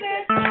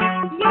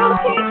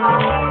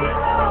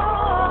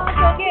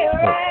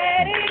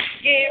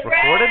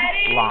Recorded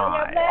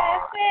live.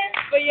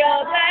 For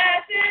your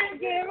blessings,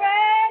 get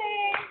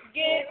ready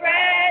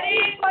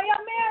for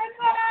your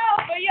miracle,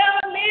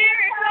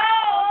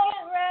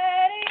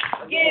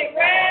 get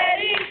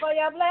ready for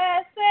your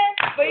blessing,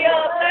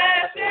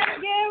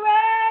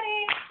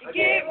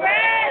 get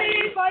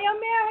ready for your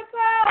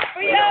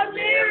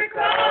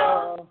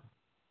miracle,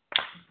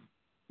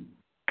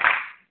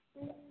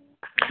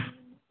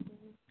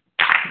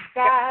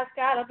 God's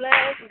got a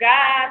blessing.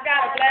 God's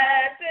got a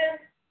blessing.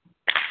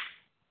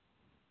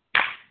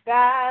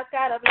 God's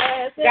got a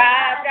blessing.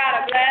 God's got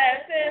a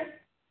blessing.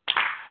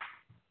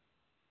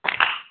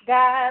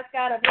 God's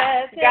got a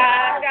blessing.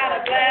 God's got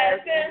a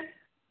blessing.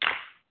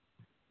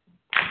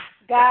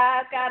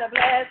 God's got a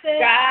blessing.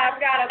 God's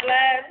got a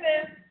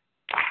blessing.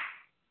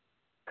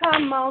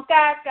 Come on,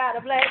 God's got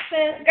a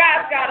blessing.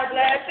 God's got a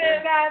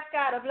blessing. God's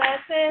got a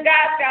blessing.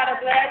 God's got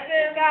a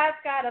blessing. God's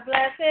got a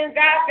blessing.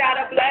 God's got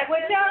a blessing.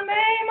 With your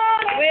name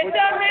on it. With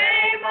your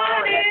name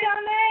on it. With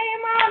your name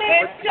on it.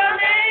 With your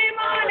name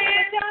on it.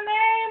 With your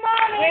name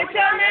on it. With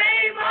your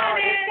name on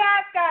it.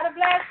 God's got a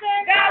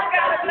blessing. God's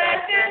got a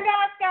blessing.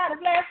 God's got a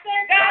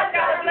blessing. God's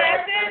got a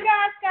blessing.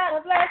 God's got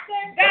a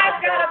blessing.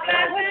 God's got a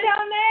blessing. With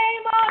your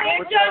name on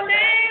it. With your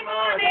name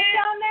on it. With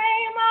your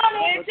name on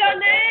it. With your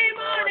name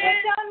on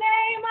it.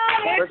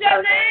 With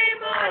your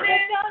name.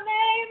 With your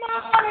name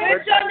on it.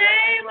 With your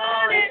name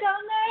on it.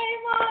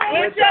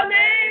 With your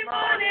name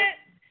on it.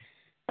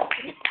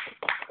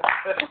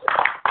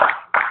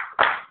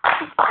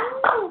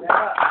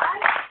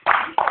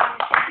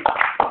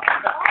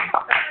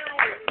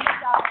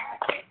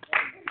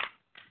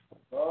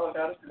 Oh,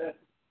 God bless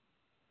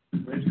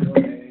you. With your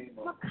name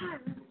on it.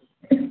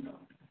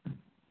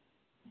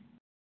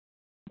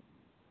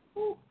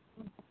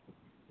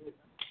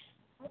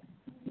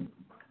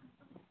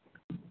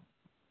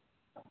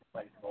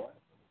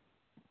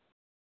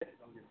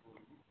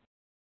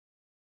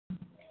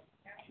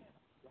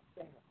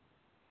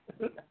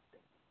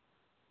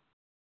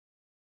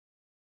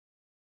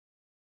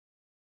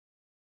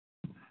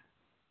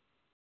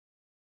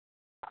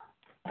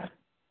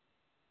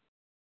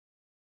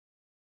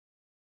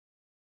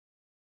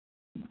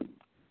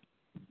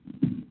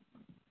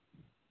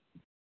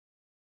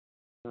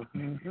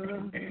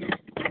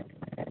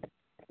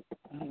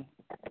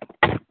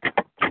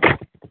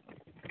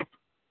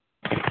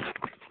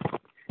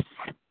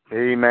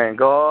 Amen.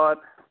 God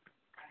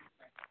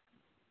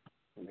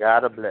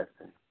got a blessing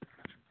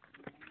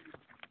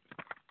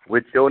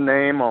with your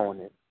name on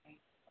it.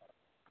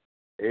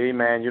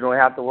 Amen. You don't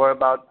have to worry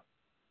about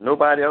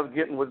nobody else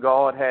getting what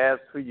God has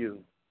for you.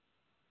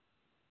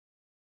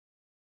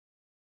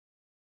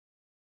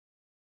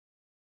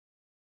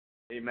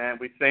 Amen.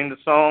 We sing the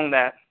song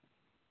that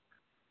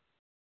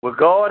what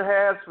God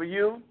has for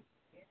you,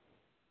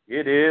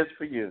 it is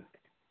for you.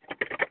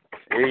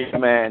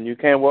 Amen. You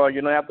can't worry.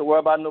 You don't have to worry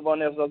about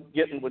nobody else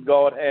getting what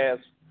God has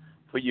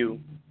for you.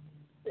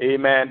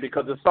 Amen.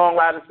 Because the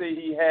songwriter says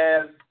he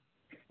has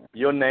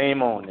your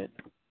name on it.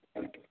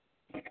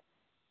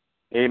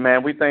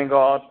 Amen. We thank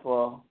God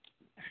for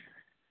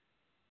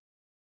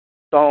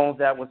songs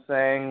that were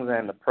sang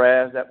and the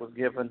prayers that was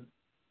given,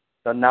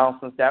 the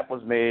announcements that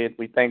was made.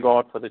 We thank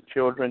God for the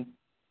children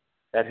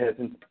that has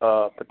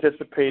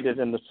participated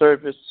in the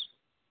service.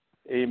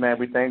 Amen.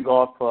 We thank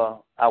God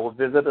for our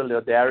visitor,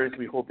 Little Darius.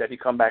 We hope that he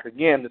come back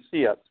again to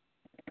see us.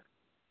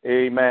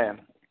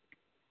 Amen.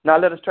 Now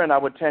let us turn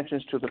our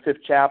attentions to the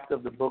 5th chapter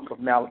of the book of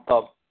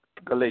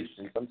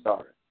Galatians.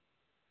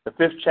 The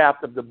 5th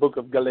chapter of the book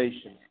of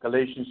Galatians.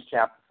 Galatians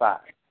chapter 5.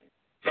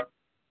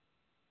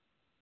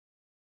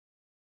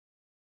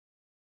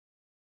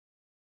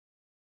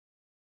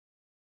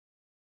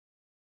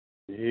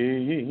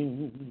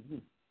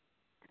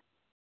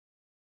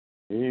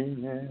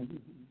 Amen.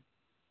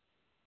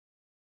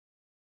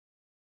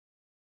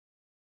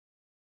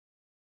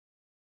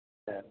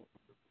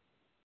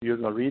 You're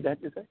going to read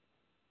that, you say?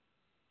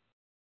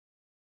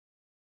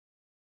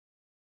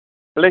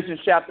 Galatians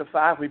chapter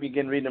 5, we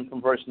begin reading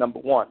from verse number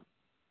 1.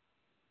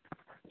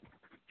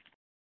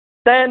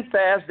 Stand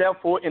fast,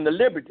 therefore, in the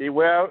liberty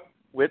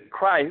wherewith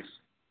Christ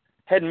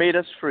had made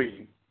us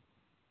free,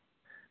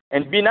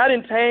 and be not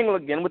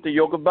entangled again with the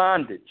yoke of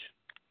bondage.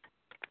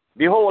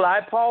 Behold,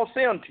 I, Paul,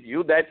 say unto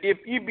you that if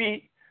ye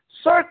be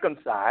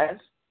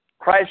circumcised,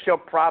 Christ shall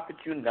profit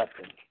you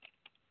nothing.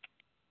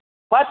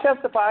 For I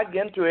testify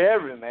again to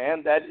every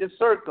man that is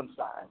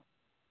circumcised,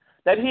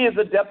 that he is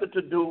adapted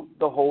to do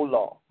the whole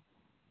law.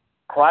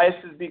 Christ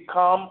is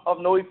become of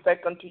no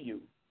effect unto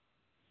you.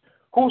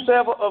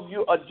 Whosoever of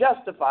you are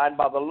justified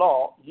by the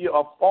law, ye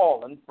are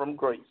fallen from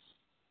grace.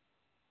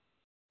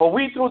 For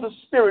we through the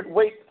Spirit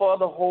wait for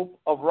the hope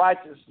of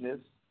righteousness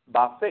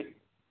by faith.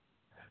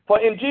 For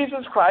in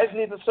Jesus Christ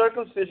neither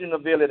circumcision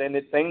availeth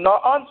anything, nor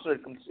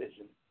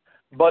uncircumcision,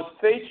 but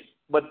faith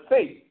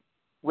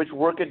which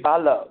worketh by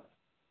love.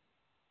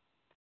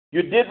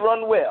 You did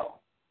run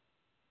well.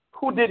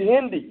 Who did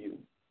hinder you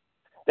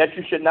that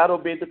you should not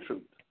obey the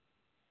truth?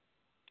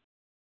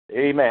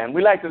 Amen.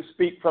 We like to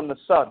speak from the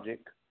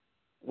subject,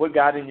 what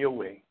got in your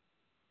way?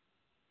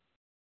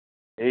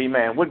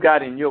 Amen. What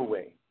got in your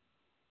way?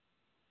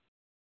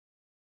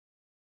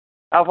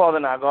 Our Father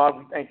and our God,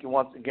 we thank you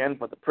once again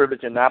for the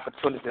privilege and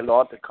opportunity,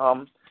 Lord, to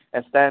come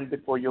and stand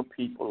before your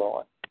people,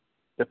 Lord.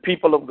 The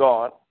people of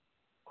God,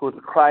 who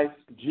Christ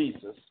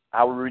Jesus,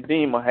 our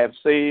Redeemer, have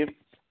saved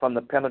from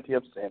the penalty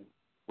of sin.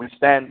 We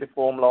stand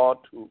before him, Lord,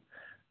 to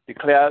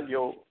declare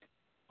your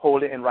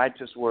holy and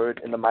righteous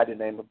word in the mighty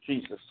name of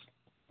Jesus.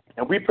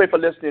 And we pray for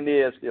listening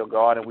ears, dear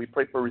God, and we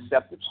pray for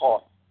receptive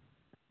heart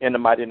in the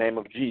mighty name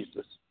of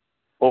Jesus.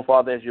 Oh,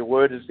 Father, as your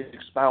word is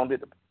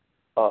expounded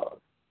to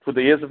the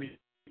ears of you,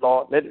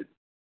 Lord, let it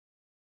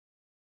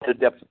to the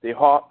depths of their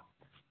heart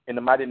in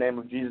the mighty name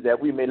of Jesus, that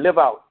we may live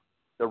out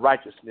the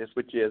righteousness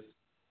which is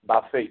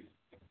by faith.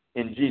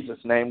 In Jesus'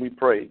 name we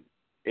pray.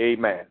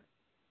 Amen.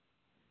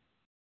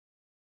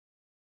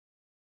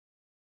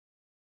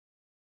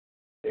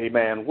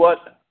 Amen. What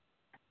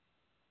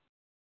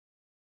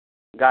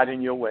got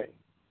in your way?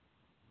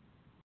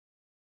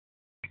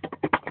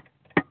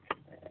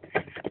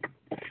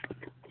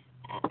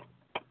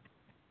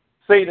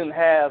 Satan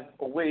has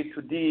a way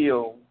to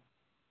deal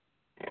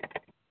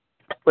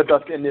with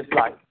us in this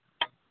life,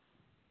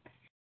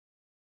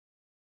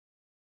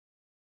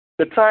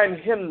 to try and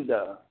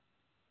hinder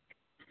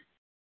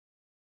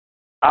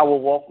our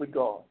walk with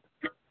God.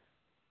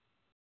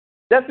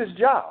 That's his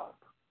job.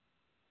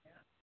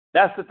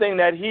 That's the thing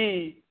that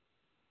he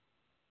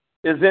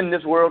is in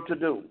this world to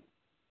do.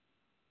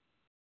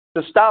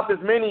 To stop as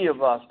many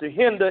of us, to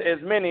hinder as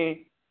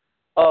many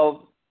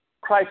of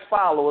Christ's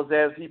followers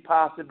as he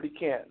possibly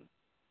can.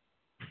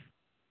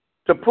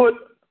 To put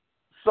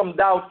some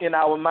doubt in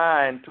our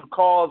mind, to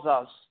cause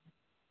us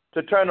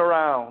to turn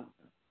around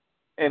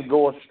and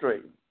go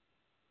astray.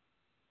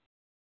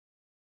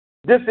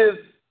 This is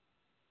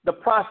the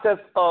process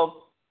of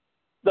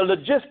the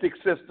logistic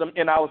system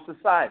in our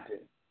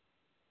society.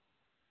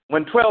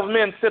 When 12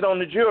 men sit on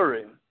the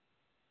jury,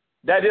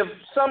 that if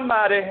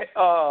somebody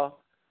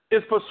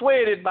is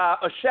persuaded by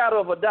a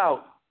shadow of a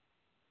doubt,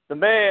 the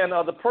man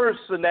or the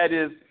person that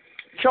is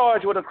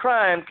charged with a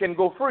crime can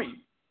go free.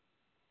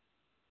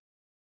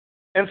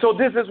 And so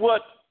this is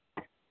what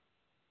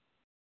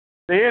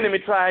the enemy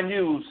try and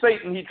use.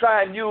 Satan, he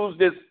try and use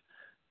this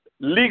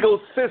legal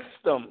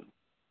system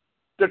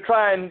to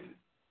try and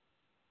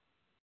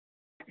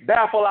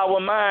baffle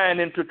our mind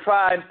and to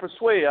try and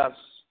persuade us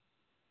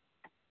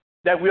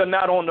that we are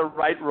not on the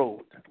right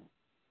road.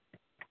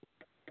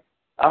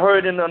 I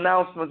heard in the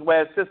announcements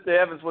where Sister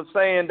Evans was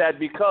saying that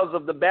because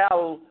of the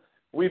battle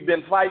we've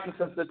been fighting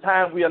since the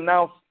time we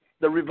announced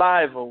the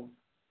revival,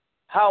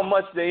 how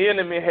much the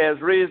enemy has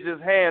raised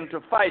his hand to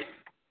fight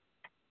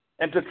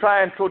and to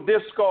try and throw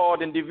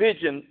discord and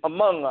division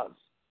among us.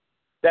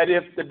 That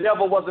if the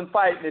devil wasn't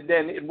fighting it,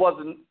 then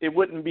it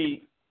wouldn't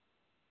be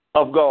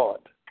of God.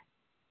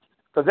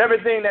 Because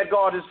everything that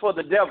God is for,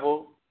 the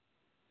devil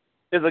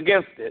is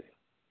against it.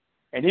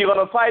 And he's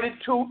going to fight it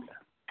tooth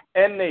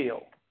and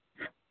nail.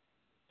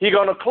 He's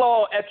going to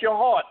claw at your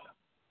heart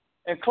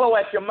and claw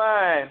at your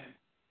mind.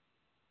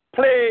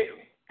 Play,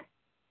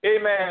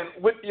 amen,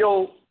 with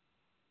your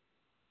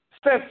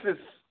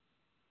senses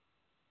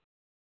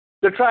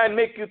to try and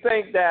make you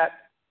think that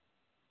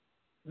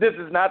this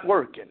is not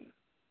working,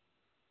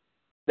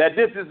 that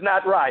this is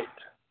not right.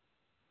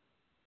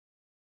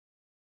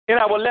 In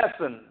our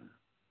lesson,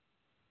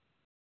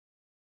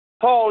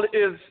 Paul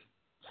is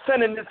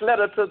sending this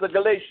letter to the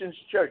Galatians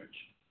church,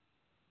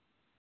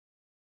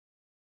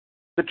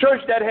 the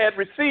church that had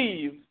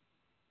received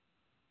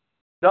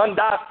the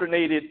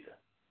undoctrinated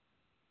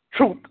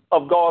truth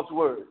of God's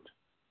word.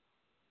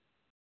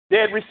 They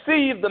had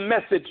received the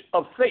message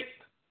of faith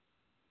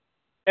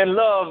and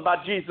love by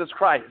Jesus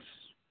Christ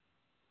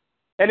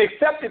and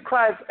accepted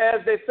Christ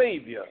as their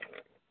Savior.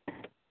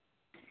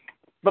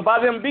 But by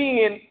them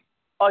being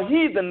a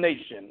heathen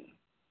nation,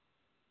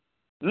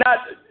 not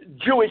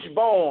Jewish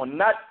born,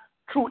 not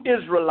true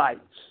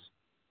Israelites,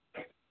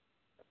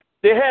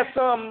 they had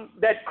some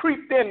that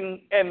creeped in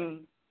and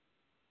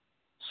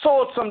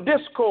sowed some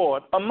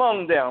discord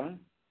among them,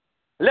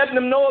 letting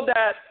them know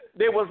that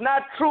they was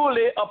not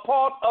truly a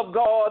part of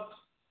God's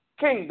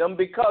kingdom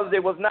because they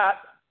was not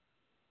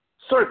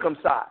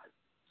circumcised.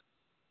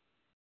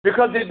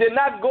 Because they did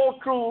not go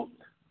through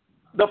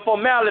the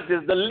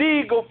formalities, the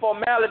legal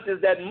formalities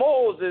that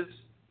Moses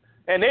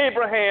and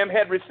Abraham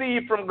had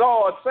received from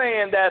God,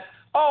 saying that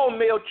all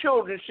male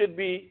children should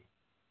be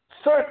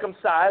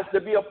circumcised to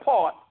be a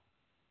part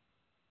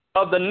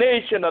of the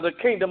nation of the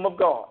kingdom of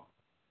God.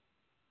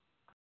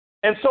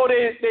 And so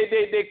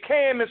they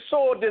came and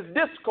sowed this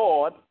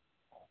discord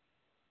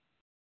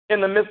in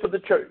the midst of the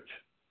church.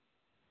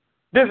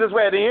 This is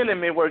where the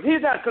enemy works.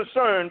 He's not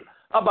concerned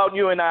about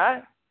you and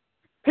I.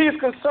 He's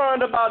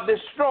concerned about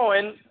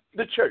destroying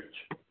the church.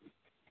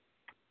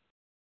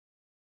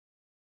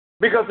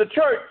 Because the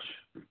church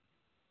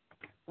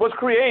was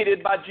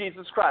created by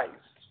Jesus Christ.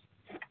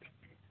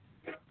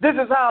 This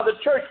is how the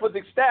church was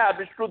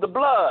established, through the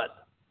blood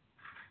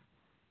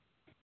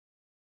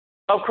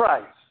of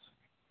Christ,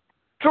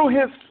 through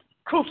his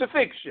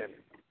crucifixion,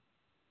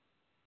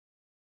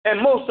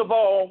 and most of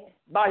all,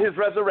 by his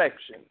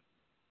resurrection.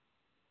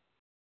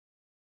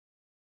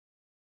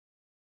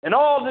 And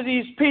all of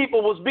these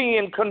people was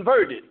being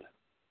converted,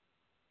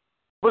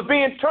 was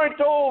being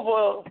turned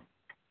over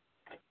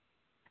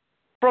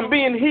from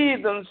being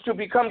heathens to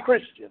become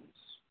Christians.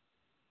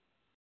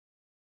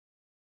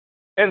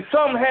 And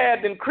some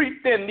had been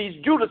creeped in,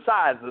 these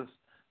Judaizers,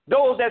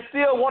 those that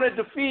still wanted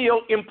to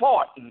feel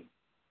important,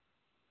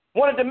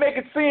 wanted to make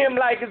it seem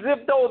like as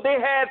if though they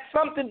had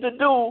something to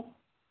do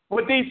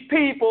with these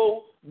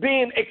people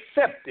being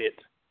accepted.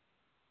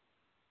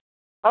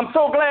 I'm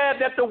so glad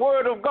that the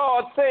word of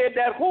God said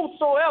that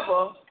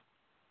whosoever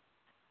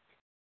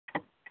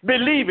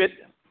believeth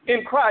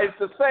in Christ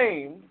the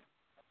same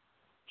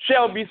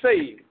shall be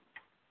saved.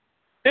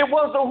 It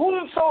was the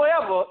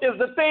whomsoever is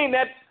the thing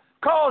that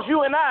caused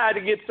you and I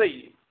to get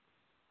saved.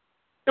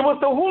 It was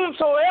the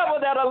whomsoever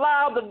that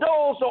allowed the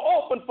doors to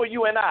open for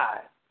you and I,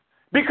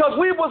 because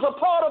we was a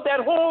part of that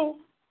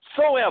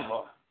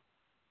whomsoever.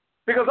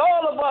 Because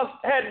all of us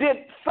had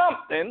did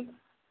something,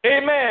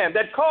 amen,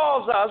 that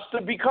caused us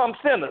to become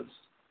sinners,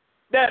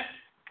 that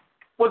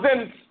was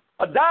in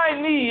a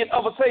dire need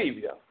of a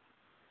Savior.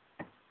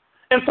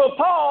 And so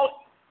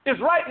Paul is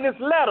writing this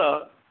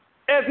letter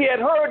as he had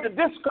heard the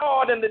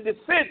discord and the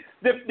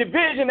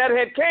division that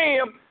had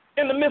came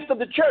in the midst of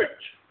the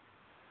church.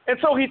 And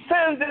so he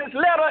sends this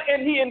letter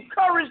and he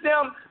encouraged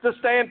them to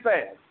stand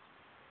fast.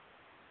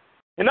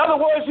 In other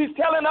words, he's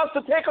telling us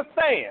to take a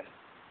stand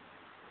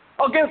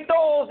against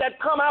those that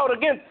come out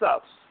against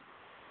us,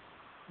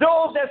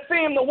 those that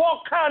seem to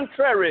walk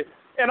contrary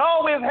and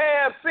always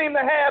seem to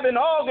have an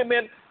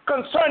argument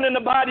concerning the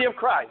body of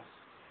Christ,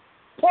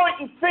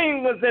 pointing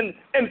fingers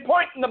and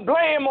pointing the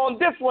blame on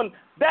this one,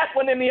 that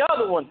one, and the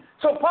other one.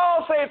 So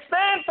Paul says,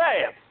 stand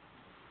fast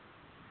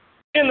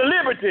in the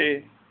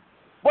liberty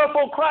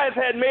wherefore Christ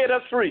had made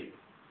us free.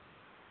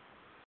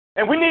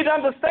 And we need to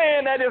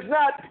understand that it's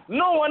not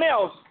no one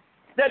else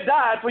that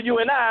died for you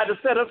and I to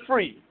set us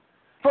free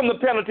from the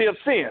penalty of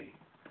sin.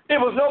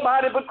 It was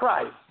nobody but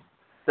Christ.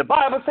 The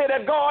Bible said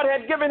that God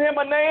had given him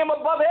a name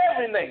above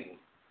every name,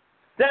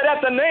 that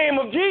at the name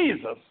of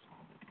Jesus,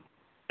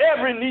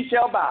 every knee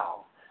shall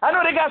bow. I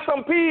know they got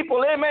some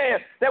people, amen,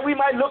 that we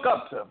might look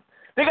up to.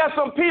 They got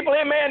some people,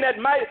 amen,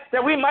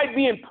 that we might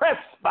be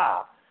impressed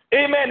by,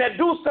 amen, that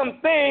do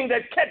something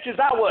that catches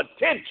our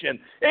attention,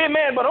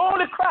 amen, but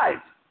only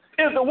Christ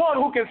is the one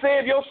who can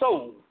save your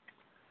soul.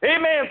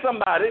 Amen,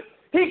 somebody.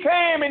 He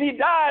came and he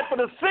died for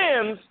the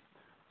sins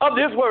of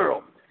this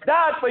world,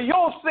 died for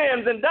your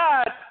sins and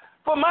died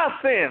for my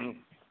sins.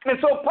 And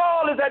so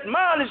Paul is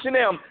admonishing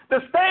them to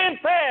stand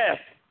fast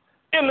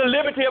in the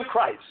liberty of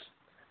Christ.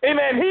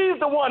 Amen. He's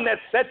the one that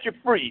sets you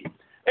free.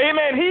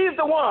 Amen. He's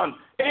the one,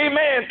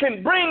 amen,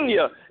 can bring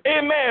you,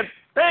 amen,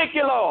 thank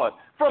you, Lord,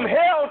 from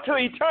hell to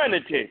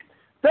eternity.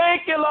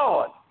 Thank you,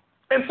 Lord.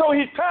 And so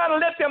he's trying to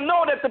let them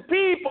know that the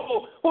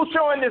people who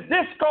showing this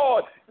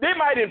discord, they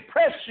might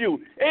impress you,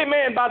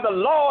 amen, by the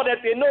law that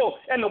they know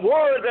and the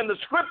words and the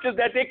scriptures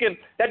that they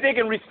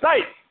can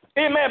recite.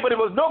 Amen. But it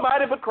was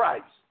nobody but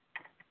Christ.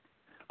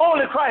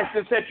 Only Christ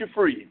can set you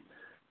free.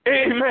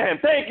 Amen.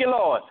 Thank you,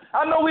 Lord.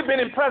 I know we've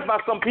been impressed by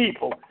some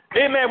people.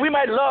 Amen. We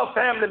might love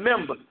family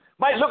members,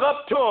 might look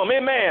up to them,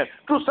 amen,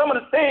 through some of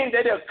the things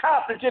that they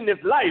accomplished in this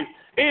life.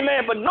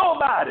 Amen. But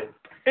nobody,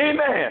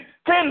 amen,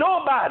 can't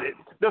nobody.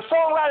 The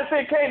songwriter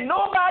said, can't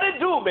nobody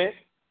do me.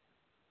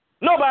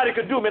 Nobody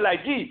could do me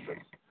like Jesus.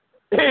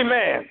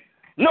 Amen.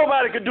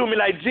 Nobody could do me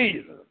like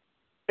Jesus.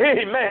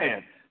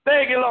 Amen.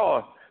 Thank you,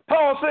 Lord.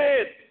 Paul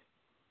said,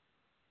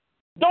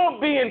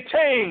 don't be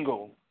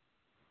entangled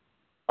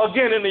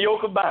again in the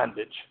yoke of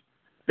bondage.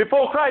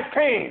 Before Christ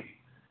came,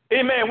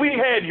 amen, we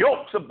had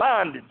yokes of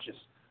bondages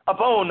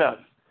upon us.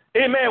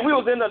 Amen. We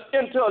was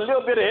into a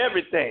little bit of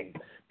everything.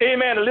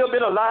 Amen. A little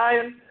bit of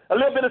lying, a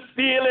little bit of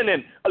stealing,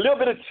 and a little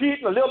bit of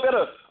cheating, a little bit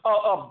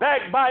of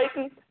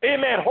backbiting.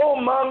 Amen.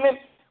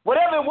 Homemongering.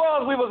 Whatever it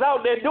was we was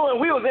out there doing,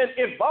 we was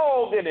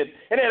involved in it.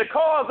 And it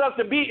caused us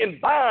to be in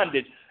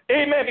bondage.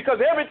 Amen. Because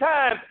every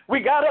time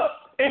we got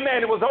up,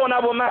 amen, it was on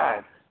our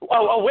mind.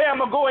 Where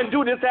am I going to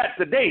do this at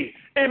today?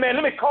 Amen.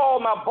 Let me call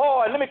my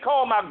boy. Let me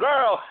call my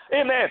girl.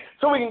 Amen.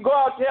 So we can go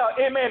out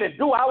there, amen, and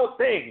do our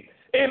thing.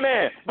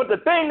 Amen. But the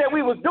thing that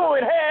we was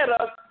doing had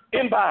us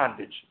in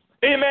bondage.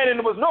 Amen. And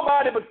it was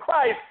nobody but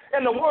Christ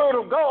and the word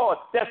of God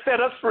that set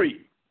us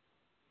free.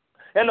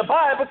 And the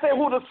Bible said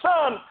who the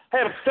Son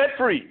has set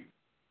free,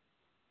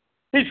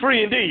 he's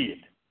free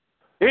indeed.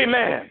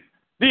 Amen.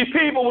 These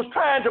people was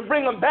trying to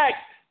bring them back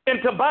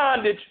into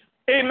bondage,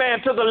 amen,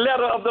 to the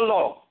letter of the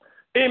law.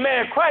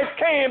 Amen. Christ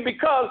came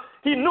because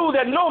he knew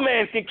that no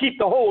man can keep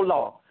the whole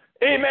law.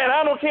 Amen.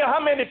 I don't care how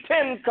many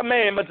 10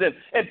 commandments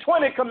and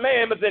 20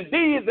 commandments and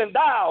these and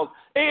thous.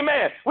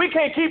 Amen. We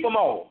can't keep them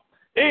all.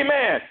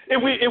 Amen.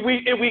 If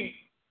we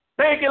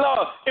thank you,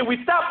 Lord, if we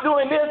stop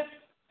doing this,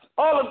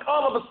 all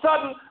of a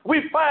sudden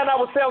we find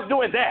ourselves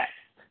doing that.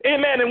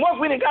 Amen. And once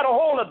we done got a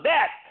hold of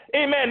that,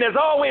 amen, there's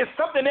always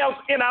something else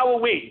in our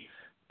way.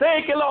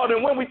 Thank you, Lord.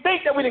 And when we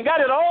think that we done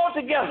got it all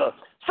together,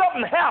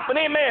 something happened,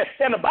 amen,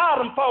 and the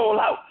bottom fall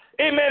out.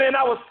 amen, and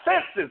our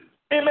senses,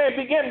 amen,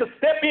 begin to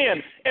step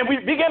in, and we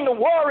begin to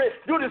worry,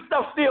 do this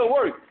stuff still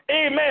work?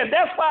 Amen.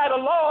 That's why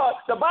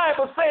the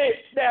Bible says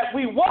that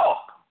we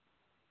walk.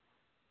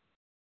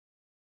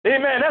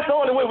 Amen. That's the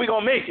only way we're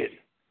going to make it.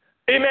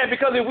 Amen.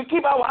 Because if we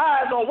keep our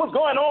eyes on what's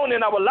going on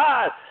in our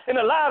lives, in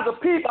the lives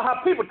of people,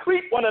 how people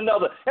treat one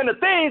another, and the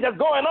things that's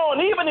going on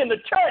even in the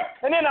church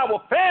and in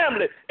our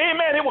family,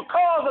 amen, it will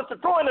cause us to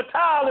throw in the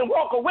towel and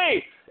walk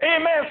away.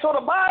 Amen. So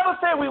the Bible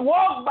says we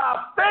walk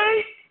by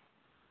faith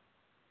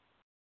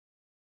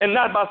and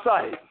not by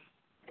sight.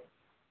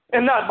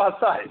 And not by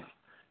sight.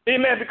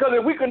 Amen. Because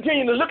if we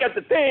continue to look at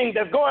the things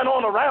that's going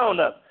on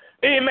around us,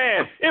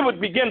 amen, it would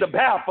begin to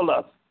baffle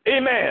us.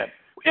 Amen.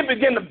 It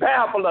begin to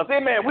baffle us.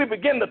 Amen. We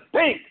begin to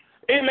think,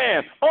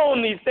 amen,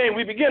 on these things.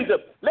 We begin to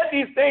let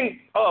these things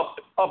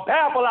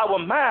baffle our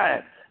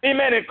mind.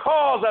 Amen. And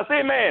cause us,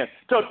 amen,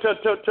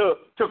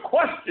 to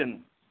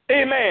question,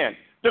 amen,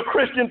 the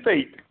Christian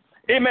faith.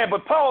 Amen.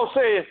 But Paul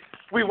says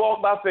we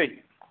walk by faith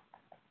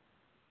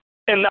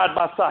and not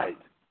by sight.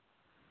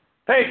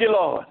 Thank you,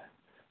 Lord.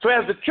 So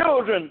as the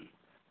children,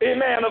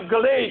 amen, of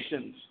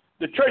Galatians,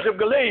 the church of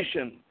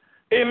Galatians,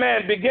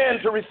 amen, began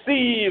to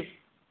receive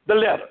the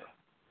letter.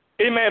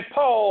 Amen.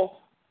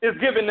 Paul is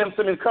giving them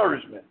some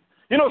encouragement.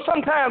 You know,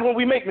 sometimes when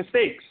we make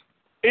mistakes,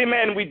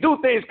 amen, we do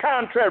things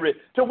contrary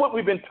to what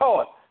we've been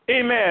taught.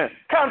 Amen.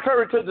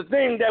 Contrary to the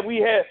thing that we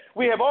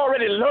have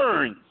already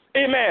learned.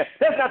 Amen.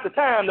 That's not the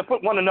time to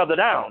put one another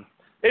down.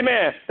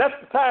 Amen. That's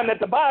the time that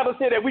the Bible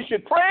said that we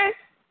should pray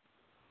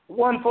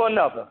one for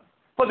another.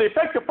 For the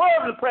effective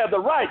fervent prayer of the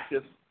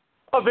righteous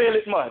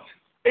availeth much.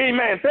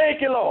 Amen.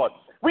 Thank you, Lord.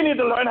 We need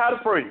to learn how to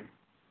pray.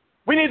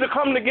 We need to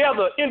come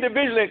together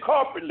individually and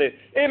corporately,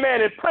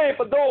 amen, and pray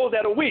for those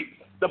that are weak.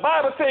 The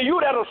Bible says,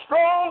 you that are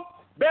strong,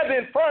 bear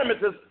the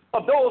infirmities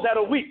of those that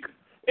are weak.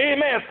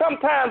 Amen.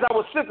 Sometimes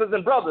our sisters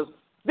and brothers,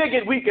 they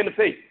get weak in the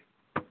faith.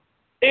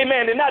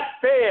 Amen. They're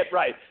not fed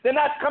right. They're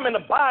not coming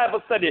to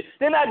Bible study.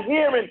 They're not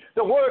hearing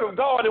the word of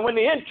God. And when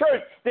they're in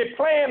church, they're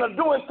praying or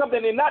doing something.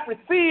 They're not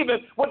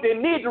receiving what they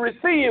need to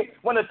receive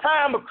when the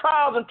time of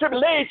trials and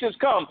tribulations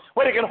come,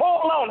 where they can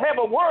hold on, have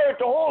a word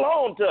to hold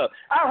on to.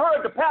 I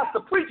heard the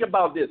pastor preach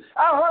about this.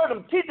 I heard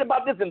him teach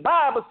about this in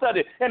Bible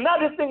study. And now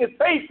this thing is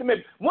facing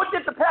me. What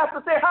did the pastor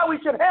say how we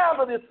should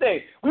handle this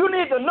thing? You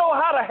need to know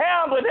how to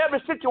handle in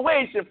every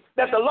situation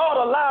that the Lord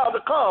allowed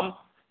to come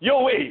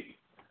your way.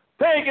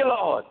 Thank you,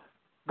 Lord.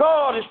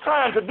 God is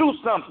trying to do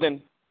something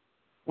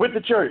with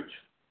the church.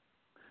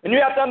 And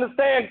you have to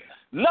understand,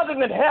 nothing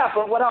that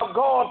happened without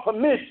God's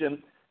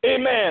permission,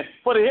 amen,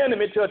 for the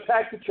enemy to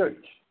attack the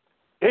church.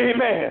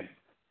 Amen.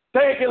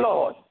 Thank you,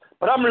 Lord.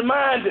 But I'm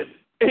reminded,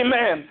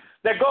 amen,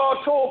 that God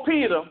told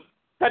Peter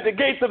that the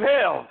gates of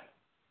hell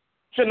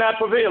should not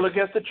prevail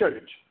against the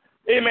church.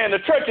 Amen. The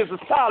church is a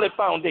solid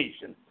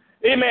foundation.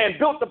 Amen.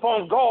 Built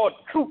upon God's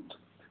truth.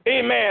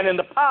 Amen. And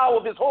the power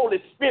of his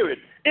Holy Spirit.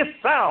 It's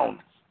sound.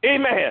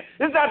 Amen.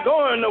 It's not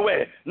going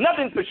nowhere.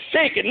 Nothing to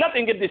shake it.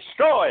 Nothing can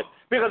destroy it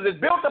because it's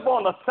built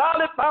upon a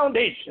solid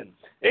foundation.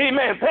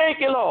 Amen. Thank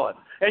you, Lord.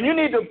 And you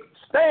need to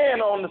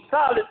stand on the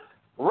solid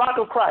rock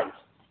of Christ.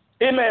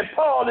 Amen.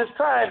 Paul is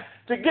trying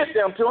to get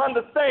them to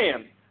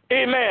understand,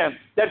 amen,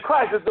 that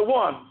Christ is the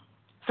one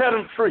set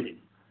them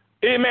free.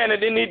 Amen.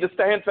 And they need to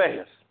stand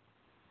fast.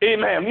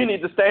 Amen. You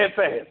need to stand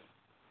fast.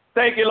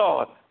 Thank you,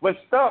 Lord. When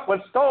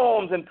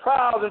storms and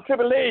trials and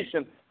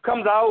tribulation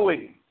comes our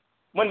way,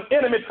 when the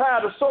enemy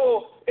tries to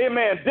sow,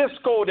 amen,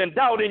 discord and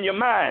doubt in your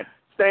mind,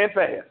 stand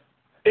fast.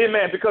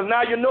 Amen. Because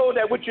now you know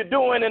that what you're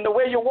doing and the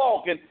way you're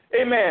walking,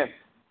 amen.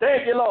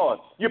 Thank you, Lord.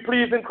 You're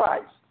pleasing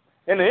Christ.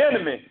 And the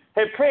enemy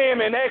have came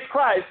and asked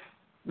Christ,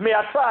 may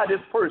I try this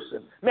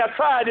person? May I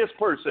try this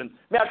person?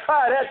 May I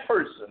try that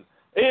person?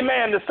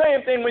 Amen. The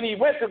same thing when he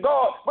went to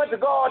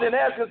God and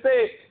asked him,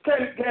 say,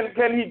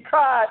 can he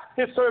try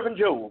his servant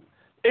Job?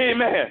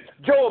 Amen.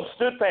 Job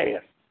stood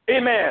fast.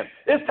 Amen.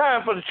 It's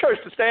time for the church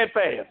to stand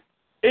fast.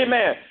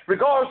 Amen.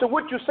 Regardless of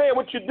what you say or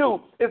what you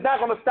do, it's not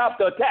going to stop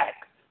the attack.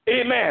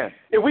 Amen.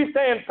 If we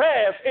stand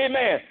fast,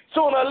 amen,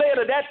 sooner or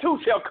later that too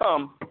shall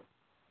come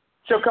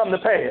to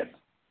pass.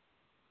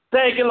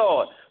 Thank you,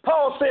 Lord.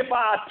 Paul said, for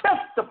I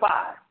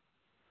testify.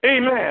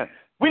 Amen.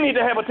 We need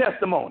to have a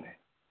testimony.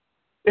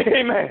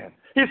 Amen.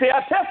 He said,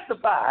 I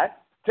testify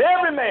to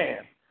every man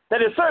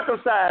that is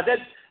circumcised,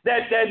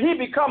 that he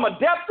become a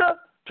debtor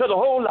to the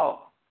whole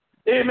law.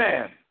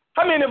 Amen.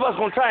 How many of us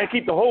going to try and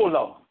keep the whole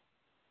law?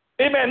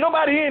 Amen.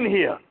 Nobody in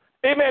here.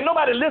 Amen.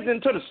 Nobody listening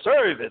to the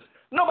service.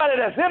 Nobody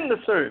that's in the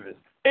service.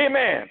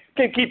 Amen.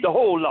 Can keep the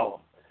whole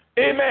law.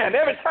 Amen.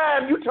 Every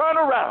time you turn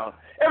around,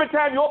 every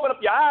time you open up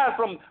your eyes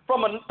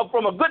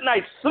from a good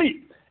night's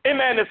sleep,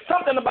 amen, there's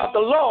something about the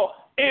law,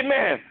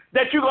 amen,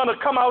 that you're going to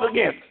come out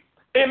against.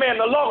 Amen.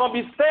 The law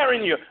going to be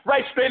staring you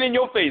right straight in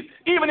your face.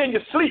 Even in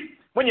your sleep,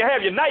 when you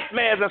have your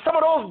nightmares and some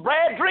of those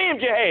bad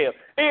dreams you have,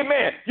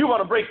 amen, you're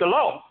going to break the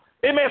law.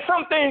 Amen.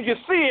 Some things you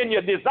see and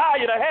you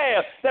desire to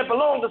have that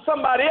belong to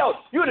somebody else,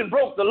 you done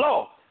broke the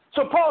law.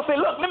 So Paul said,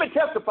 look, let me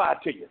testify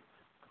to you.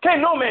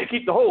 Can't no man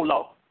keep the whole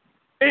law.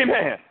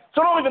 Amen.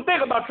 So don't even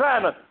think about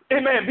trying to,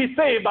 amen, be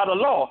saved by the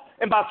law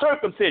and by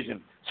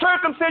circumcision.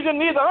 Circumcision,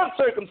 neither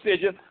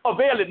uncircumcision,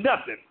 availeth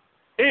nothing.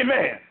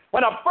 Amen.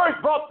 When I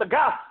first brought the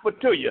gospel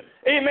to you,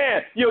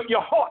 amen,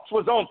 your hearts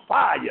was on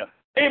fire.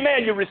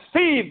 Amen, you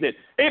received it.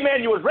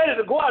 Amen, you was ready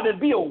to go out and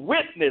be a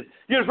witness.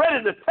 You was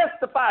ready to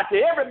testify to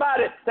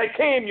everybody that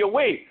came your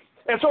way.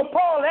 And so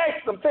Paul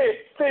asked them,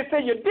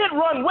 say, you did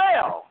run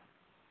well.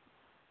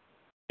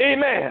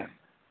 Amen.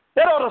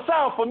 That ought to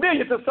sound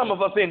familiar to some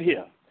of us in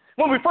here.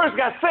 When we first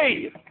got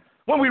saved,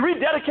 when we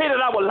rededicated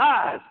our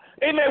lives,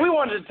 amen, we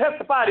wanted to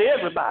testify to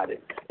everybody.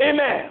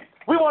 Amen.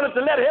 We wanted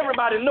to let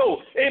everybody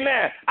know,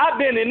 amen, I've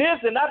been in this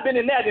and I've been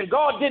in that, and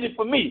God did it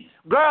for me.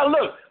 Girl,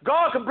 look,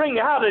 God can bring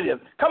you out of this.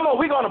 Come on,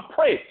 we're going to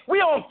pray.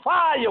 We're on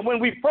fire when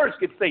we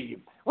first get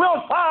saved. We're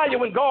on fire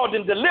when God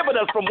has delivered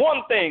us from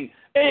one thing,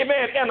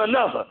 amen, and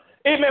another.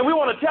 Amen. We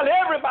want to tell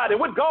everybody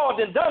what God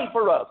has done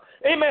for us.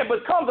 Amen.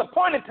 But comes a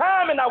point in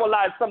time in our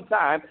lives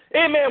sometime,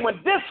 amen,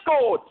 when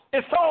discord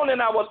is sown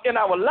in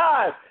our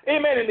lives,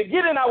 amen, and to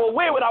get in our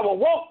way with our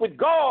walk with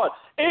God,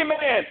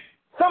 amen,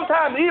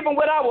 sometimes even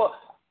with our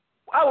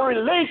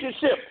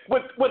relationship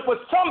with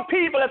some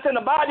people that's in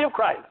the body of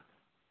Christ.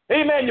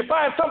 Amen. You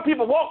find some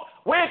people walk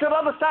way to the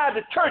other side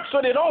of the church so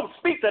they don't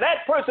speak to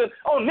that person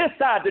on this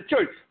side of the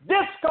church.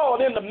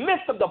 Discord in the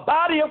midst of the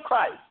body of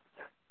Christ.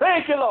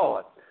 Thank you,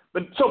 Lord.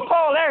 But so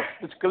Paul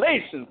asked the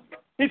Galatians,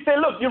 he said,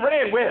 look, you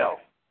ran well.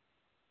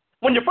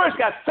 When you first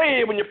got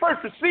saved, when you first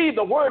received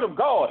the word of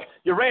God,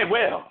 you ran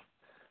well.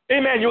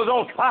 Amen. You was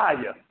on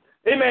fire.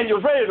 Amen. You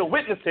was ready to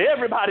witness to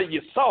everybody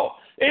you saw.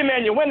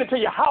 Amen. You went into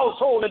your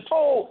household and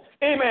told,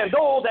 amen,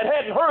 those that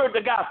hadn't heard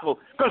the gospel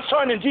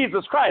concerning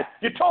Jesus Christ.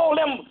 You told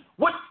them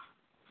what,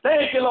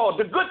 thank you, Lord,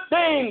 the good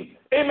things,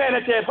 amen,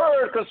 that you had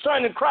heard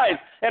concerning Christ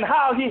and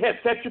how he had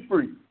set you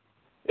free.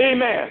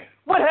 Amen.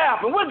 What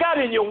happened? What got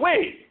in your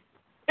way?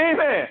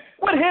 Amen.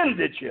 What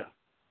hindered you?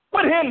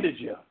 What hindered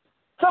you?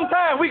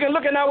 Sometimes we can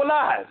look in our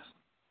lives.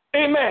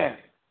 Amen.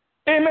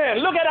 Amen.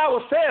 Look at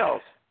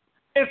ourselves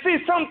and see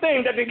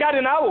something that they got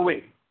in our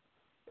way.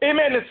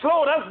 Amen. It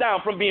slowed us down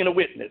from being a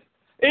witness.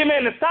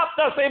 Amen. It stopped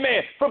us,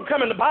 amen, from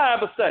coming to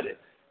Bible study.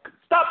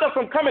 Stopped us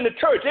from coming to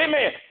church.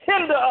 Amen.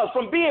 Hinder us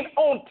from being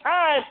on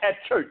time at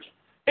church.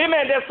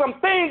 Amen. There's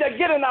some things that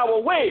get in our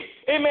way.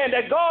 Amen.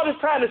 That God is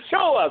trying to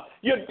show us.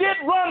 You did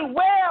run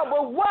well,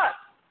 but what?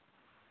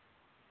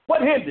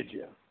 What hindered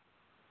you?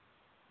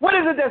 What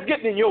is it that's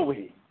getting in your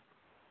way?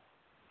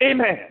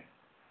 Amen.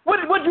 What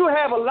would you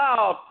have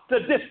allowed to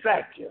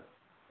distract you?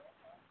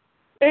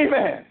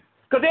 Amen.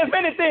 Because there's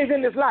many things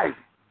in this life,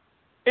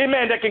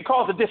 amen, that can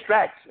cause a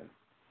distraction.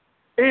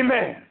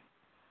 Amen.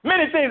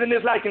 Many things in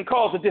this life can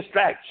cause a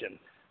distraction.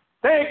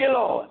 Thank you,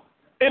 Lord.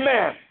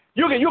 Amen.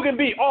 You can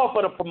be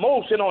offered a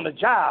promotion on the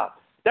job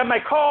that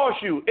might cause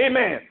you,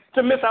 amen,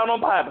 to miss out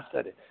on Bible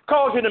study,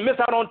 cause you to miss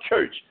out on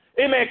church.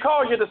 Amen.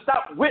 Cause you to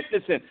stop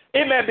witnessing.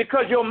 Amen.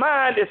 Because your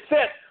mind is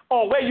set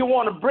on where you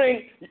want to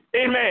bring,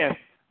 amen,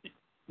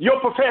 your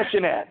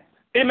profession at.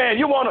 Amen.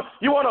 You want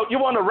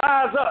to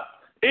rise up,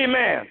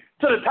 amen,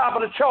 to the top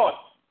of the chart.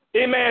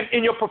 Amen.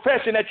 In your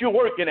profession that you're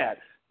working at.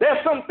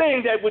 There's some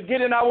things that would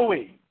get in our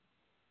way.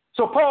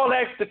 So Paul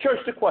asked the church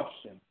the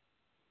question,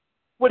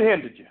 what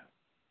hindered you?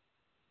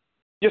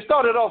 You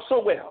started off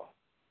so well.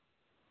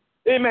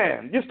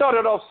 Amen. You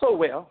started off so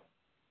well.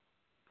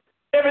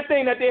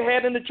 Everything that they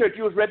had in the church,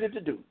 you was ready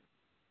to do.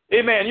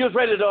 Amen. You was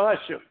ready to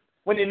usher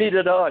when they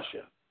needed an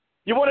usher.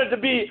 You wanted to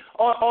be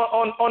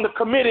on the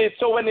committee,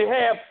 so when they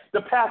have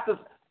the pastor's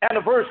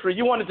anniversary,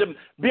 you wanted to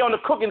be on the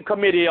cooking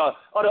committee or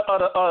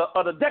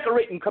the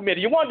decorating committee.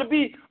 You wanted to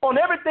be on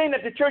everything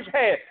that the church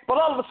had, but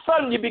all of a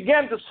sudden you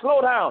began to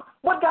slow down.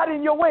 What got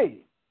in your way?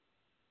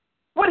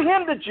 What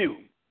hindered you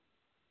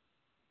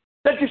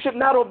that you should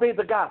not obey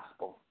the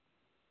gospel?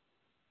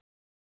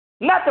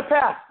 Not the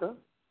pastor,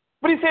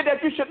 but he said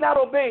that you should not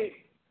obey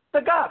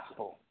the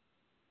gospel.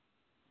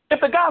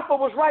 If the gospel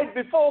was right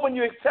before when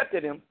you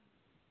accepted him,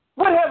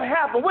 what have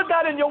happened? What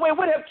got in your way?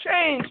 What have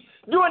changed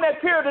during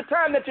that period of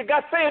time that you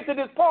got saved to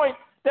this point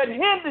that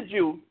hindered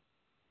you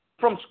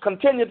from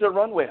continuing to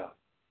run well?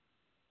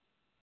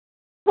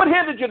 What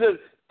hindered you to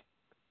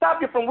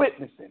stop you from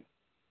witnessing?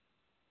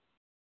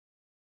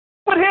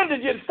 What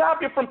hindered you to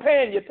stop you from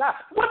paying your tithe?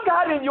 What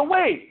got in your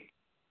way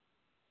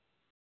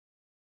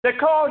that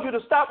caused you to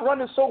stop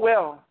running so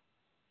well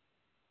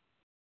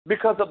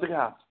because of the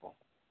gospel?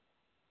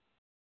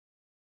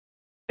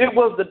 It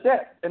was the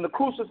death and the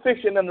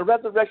crucifixion and the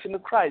resurrection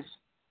of Christ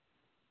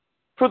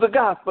through the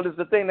gospel is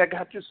the thing that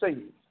got you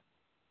saved.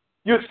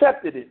 You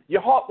accepted it.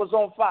 Your heart was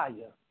on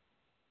fire.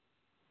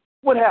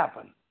 What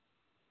happened?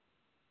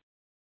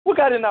 What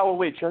got in our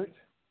way, church?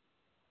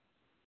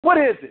 What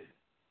is it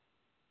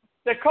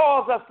that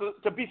caused us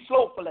to be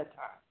slowful at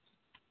times?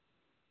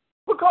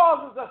 What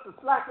causes us to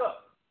slack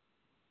up?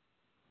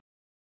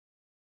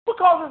 What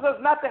causes us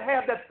not to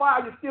have that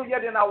fire still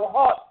yet in our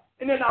heart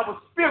and in our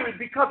spirit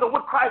because of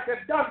what Christ has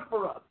done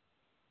for us?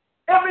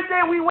 Every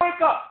day we wake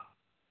up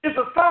is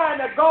a sign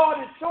that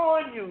God is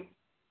showing you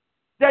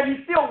that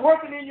he's still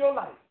working in your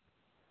life.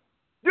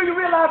 Do you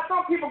realize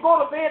some people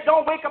go to bed,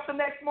 don't wake up the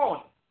next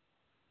morning?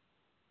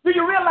 Do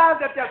you realize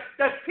that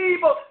there's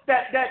people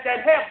that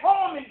have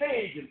home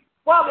invasion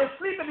while they're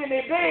sleeping in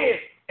their bed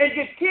and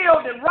get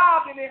killed and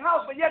robbed in their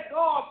house, but yet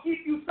God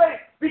keep you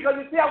safe because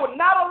He said, I would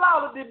not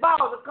allow the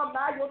devourer to come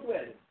nigh your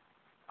dwelling.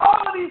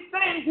 All of these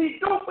things He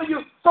do for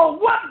you. So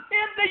what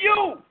hindered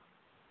you?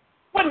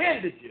 What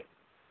hindered you?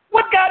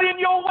 What got in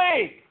your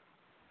way?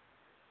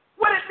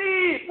 What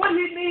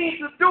He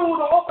needs to do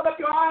to open up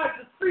your eyes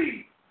to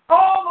see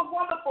all the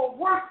wonderful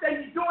work that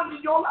He's doing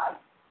in your life.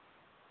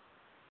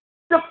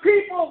 The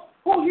people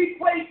who He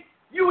placed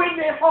you in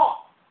their heart.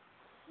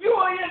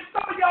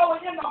 Some of y'all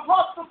are in the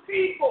hearts of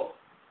people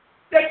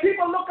that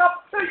people look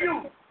up to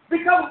you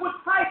because of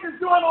what Christ is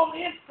doing on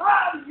the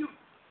inside of you.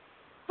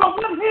 So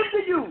what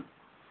hinders you?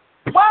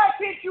 Why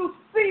can't you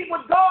see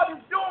what God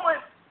is doing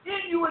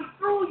in you and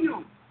through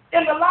you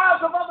in the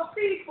lives of other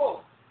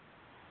people?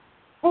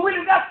 But we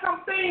have got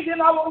some things in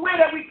our way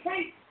that we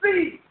can't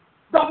see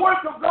the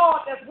work of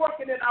God that's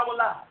working in our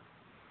lives.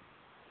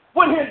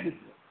 What hinders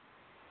you?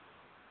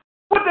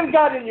 What then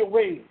got in your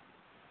way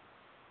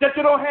that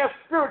you don't have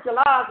spiritual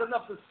eyes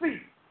enough to see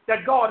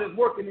that God is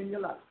working in your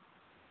life?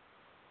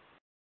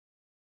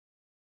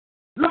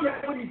 Look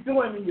at what He's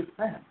doing in your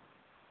family.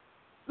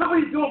 Look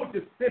what He's doing with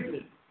your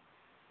siblings.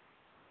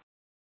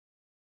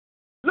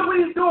 Look what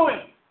He's doing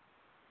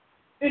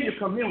in your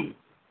community.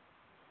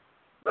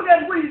 Look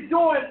at what He's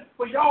doing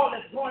for y'all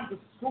that's going to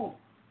school.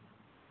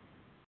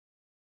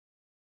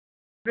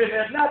 If it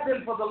had not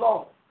been for the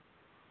Lord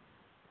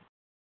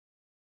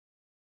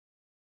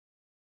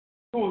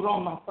who was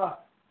on my side,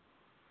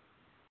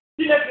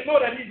 He lets you know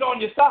that He's on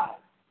your side.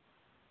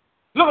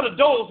 Look at the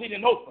doors He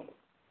didn't open.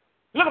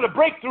 Look at the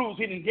breakthroughs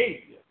He didn't give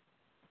you.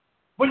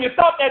 When you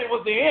thought that it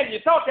was the end, you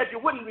thought that you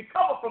wouldn't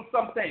recover from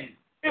something.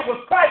 It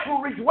was Christ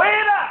who reached way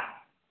down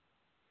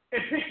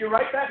and picked you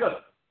right back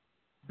up.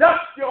 Dust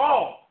you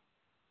off.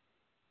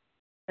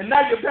 And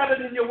now you're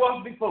better than you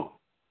was before.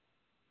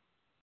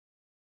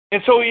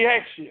 And so He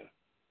asks you,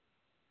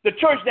 the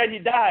church that He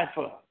died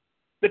for,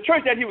 the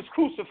church that He was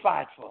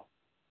crucified for,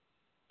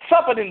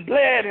 suffered and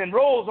bled and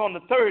rose on the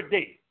third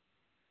day.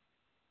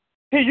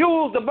 He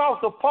used the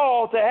mouth of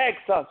Paul to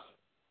ask us,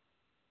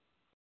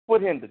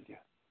 what hindered you?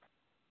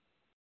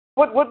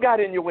 What got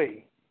in your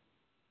way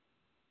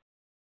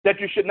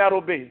that you should not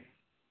obey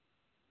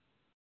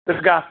the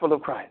gospel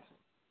of Christ?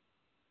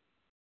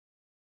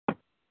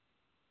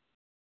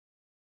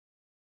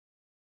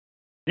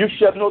 You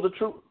shall know the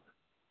truth,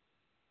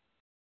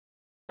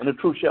 and the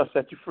truth shall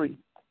set you free.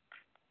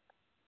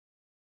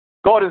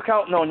 God is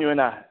counting on you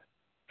and I,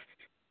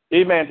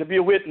 amen, to be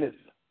a witness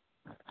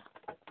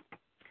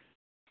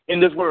in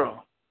this world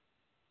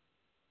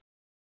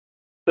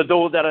to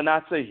those that are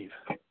not saved,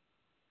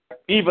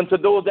 even to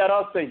those that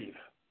are saved.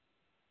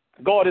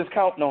 God is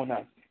counting on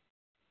us,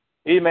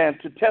 amen,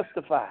 to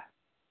testify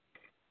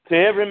to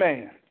every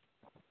man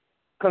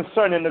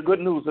concerning the good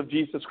news of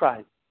Jesus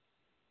Christ,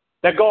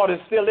 that God is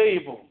still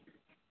able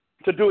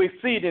to do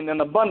exceeding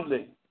and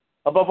abundantly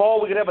above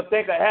all we could ever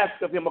think or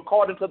ask of Him,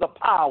 according to the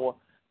power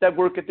that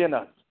worketh in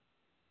us.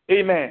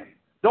 Amen.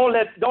 Don't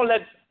let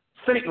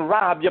Satan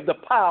rob you of the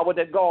power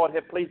that God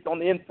had placed on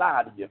the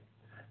inside of you.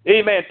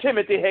 Amen.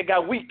 Timothy had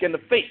got weak in the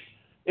faith.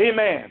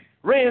 Amen.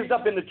 Raised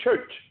up in the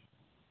church.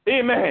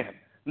 Amen.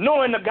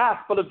 Knowing the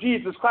gospel of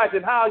Jesus Christ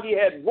and how He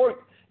had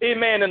worked,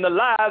 amen, in the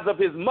lives of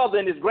his mother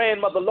and his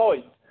grandmother Lois.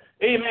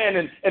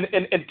 Amen.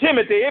 And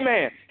Timothy,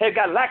 amen, had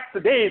got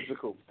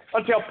lackadaisical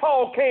until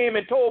Paul came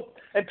and told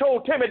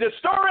Timothy,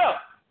 stir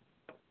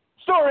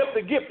up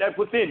the gift that's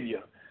within you.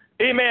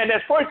 Amen.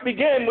 That first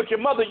began with your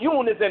mother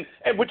Eunice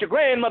and with your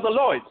grandmother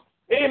Lois.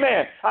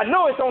 Amen. I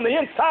know it's on the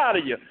inside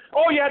of you.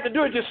 All you have to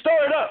do is just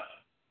stir it up.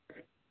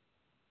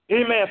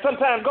 Amen.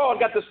 Sometimes God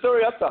got to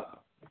stir us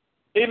up.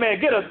 Amen.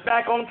 Get us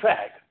back on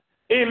track.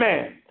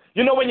 Amen.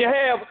 You know, when you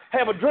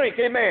have a drink,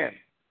 amen,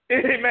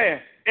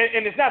 amen,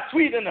 and it's not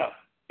sweet enough,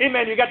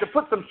 amen, you got to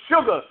put some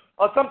sugar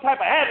or some type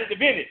of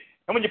additive in it.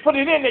 And when you put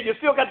it in there, you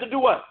still got to do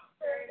what?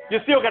 You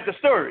still got to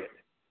stir it.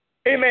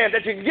 Amen.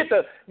 That you can get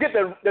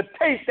the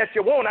taste that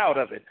you want out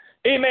of it.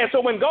 Amen. So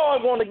when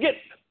God wants to get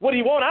what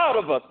He wants out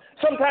of us,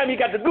 sometimes He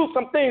got to do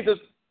some things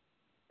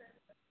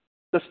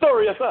to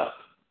stir us up.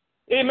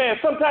 Amen.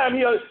 Sometimes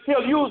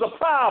He'll use a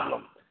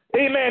problem.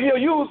 Amen. He'll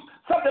use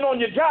something on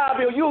your job.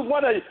 He'll use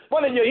one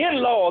of your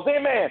in-laws.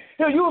 Amen.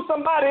 He'll use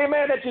somebody,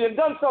 amen, that you've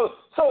done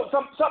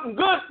something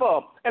good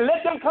for, and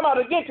let them come out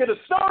against you to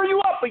stir you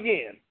up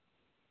again.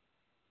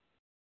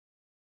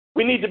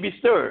 We need to be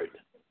stirred.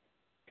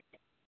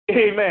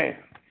 Amen.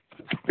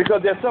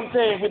 Because there's some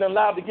things we done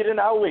allowed to get in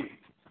our way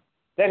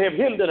that have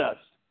hindered us.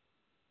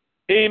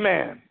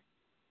 Amen.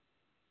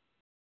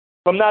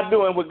 From not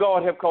doing what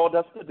God have called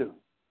us to do.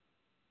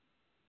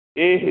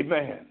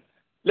 Amen.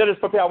 Let us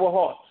prepare our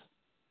hearts.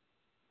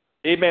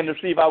 Amen. To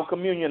receive our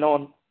communion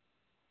on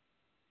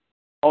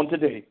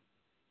today.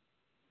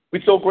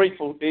 We're so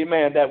grateful,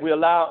 amen, that we're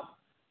allowed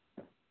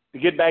to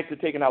get back to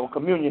taking our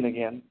communion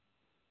again.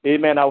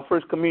 Amen. Our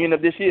first communion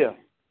of this year.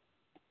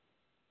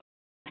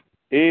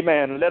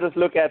 Amen. Let us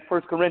look at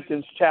 1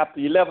 Corinthians chapter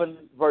 11,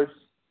 verse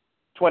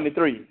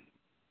 23.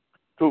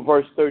 through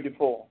verse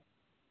 34.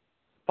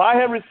 For I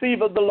have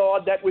received of the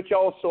Lord that which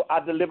also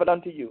I delivered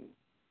unto you,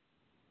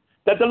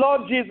 that the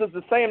Lord Jesus,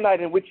 the same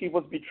night in which he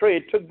was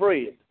betrayed, took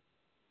bread.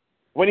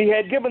 When he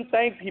had given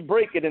thanks, he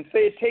brake it and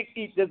said, Take,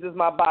 eat, this is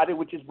my body,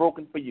 which is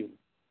broken for you.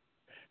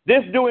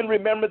 This do in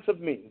remembrance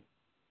of me.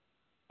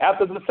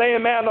 After the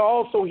same manner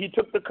also he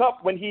took the cup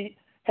when he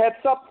had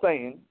supped,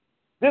 saying,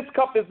 This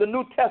cup is the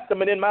New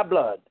Testament in my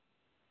blood.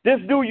 This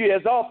do ye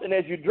as often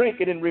as you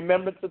drink it in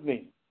remembrance of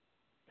me.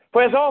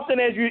 For as often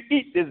as you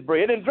eat this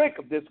bread and drink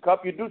of this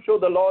cup, you do show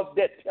the Lord's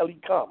death till he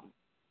come.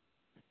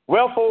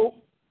 Wherefore,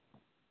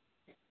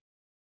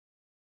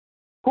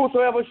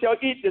 whosoever shall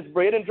eat this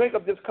bread and drink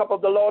of this cup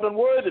of the Lord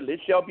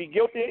unworthily shall be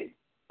guilty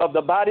of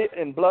the body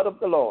and blood of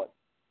the Lord.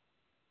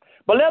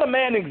 But let a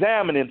man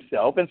examine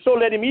himself, and so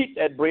let him eat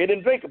that bread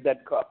and drink of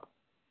that cup.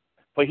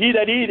 For he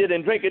that eateth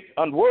and drinketh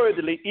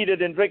unworthily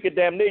eateth and drinketh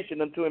damnation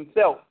unto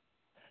himself,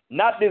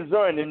 not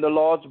discerning the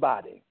Lord's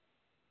body.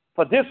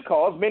 For this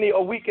cause many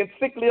are weak and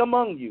sickly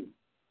among you,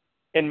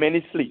 and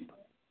many sleep.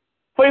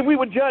 For if we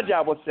would judge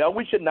ourselves,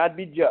 we should not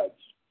be judged.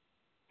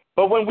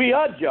 But when we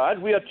are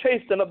judged, we are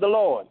chastened of the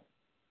Lord,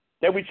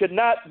 that we should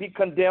not be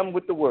condemned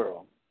with the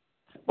world.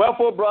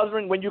 Wherefore,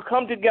 brethren, when you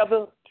come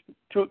together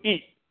to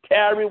eat,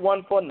 tarry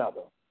one for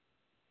another.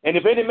 And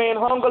if any man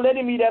hunger, let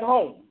him eat at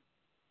home,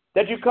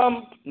 that you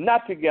come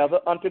not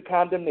together unto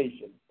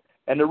condemnation.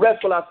 And the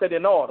rest will I set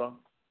in order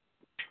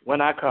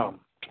when I come.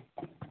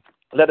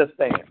 Let us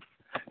stand.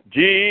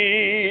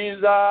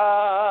 Jesus,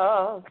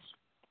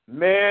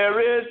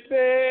 Mary's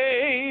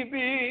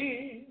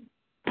baby,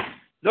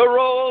 the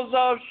Rose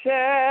of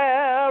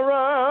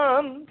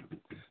Sharon,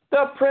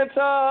 the Prince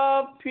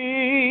of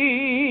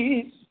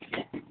Peace,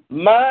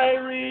 my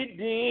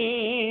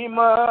Redeemer,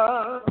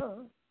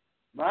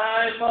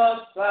 my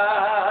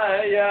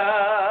Messiah.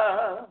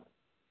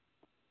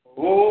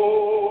 Oh,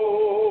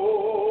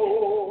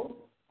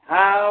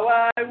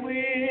 how I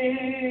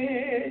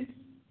wish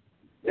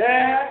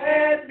there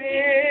had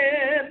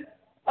been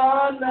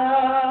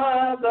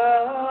another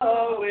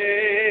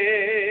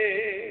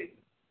way.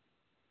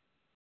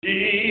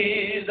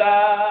 Jesus,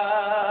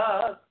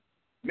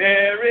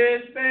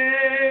 Mary's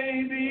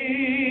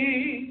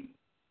baby,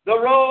 the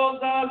Rose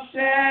of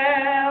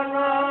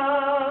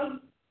Sharon,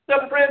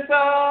 the Prince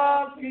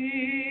of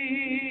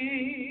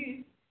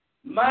Peace,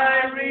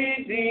 my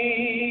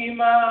Redeemer,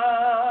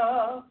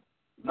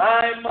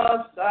 my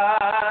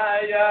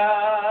Messiah.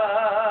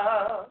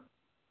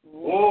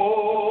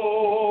 Oh,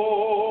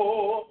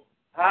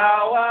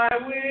 how I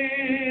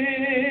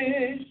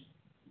wish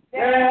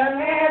there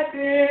had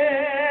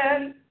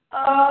been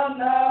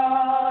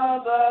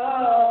another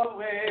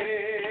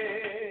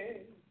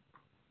way.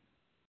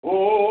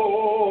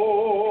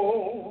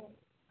 Oh,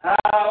 how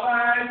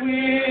I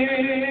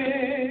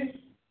wish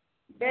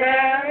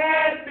there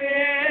had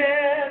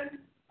been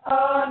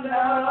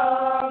another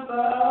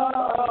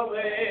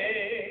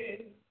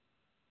way.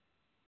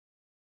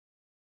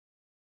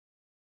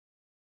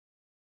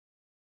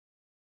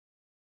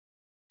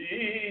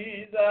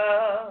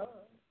 Jesus,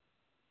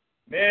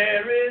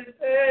 Mary's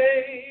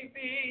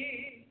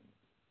baby,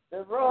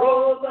 the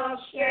Rose of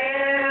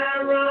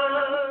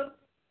Sharon,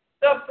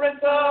 the Prince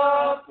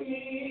of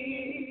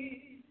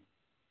Peace,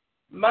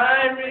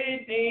 my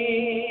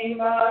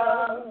Redeemer,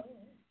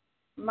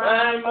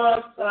 my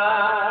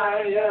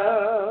Messiah.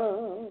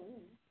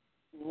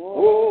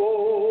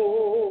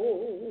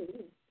 Oh,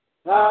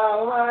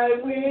 how I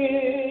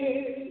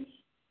wish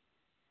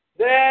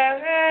there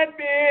had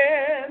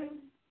been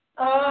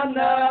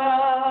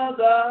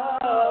another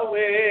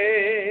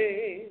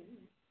way.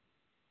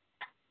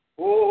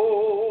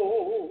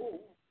 Oh,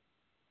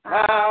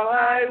 how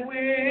I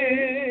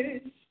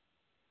wish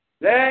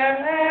there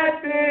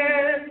had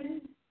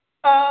been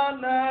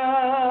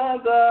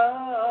another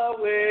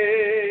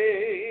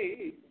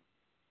way.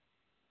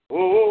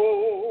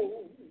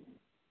 Oh,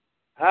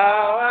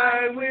 how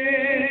I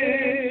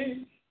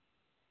wish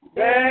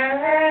there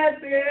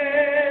had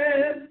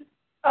been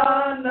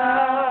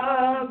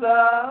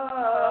another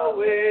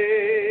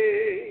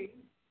way.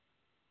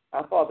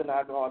 Our Father and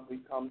our God, we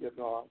come, dear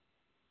God,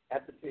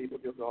 at the table,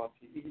 dear God,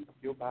 to eat of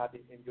your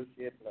body and your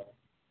shed blood.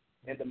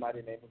 In the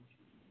mighty name of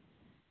Jesus.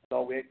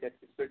 Lord, we ask that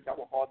you search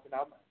our hearts and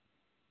our minds.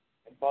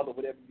 And Father,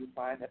 whatever you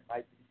find that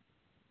might be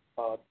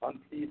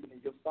unpleasing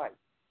in your sight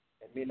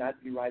and may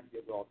not be right,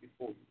 dear God,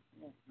 before you.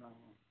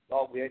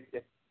 Lord, we ask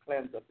that you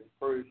cleanse us and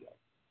purge us.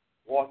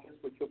 Wash us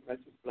with your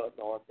precious blood,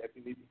 Lord, that we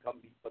may become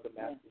meat for the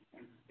Master's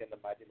use in the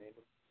mighty name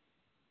of Jesus.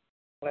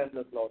 Cleanse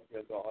us, Lord,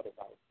 dear God, of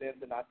our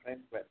sins and our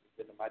transgressions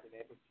in the mighty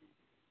name of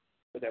Jesus,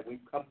 so that we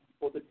come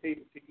before the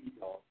table to eat,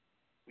 Lord.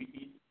 We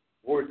eat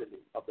worthily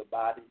of the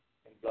body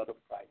and blood of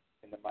Christ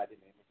in the mighty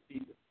name of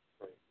Jesus.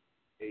 Pray.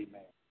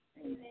 Amen.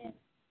 Amen.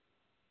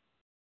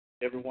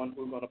 Everyone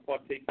who's going to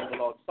partake in the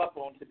Lord's Supper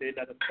on today,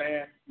 let us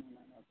stand.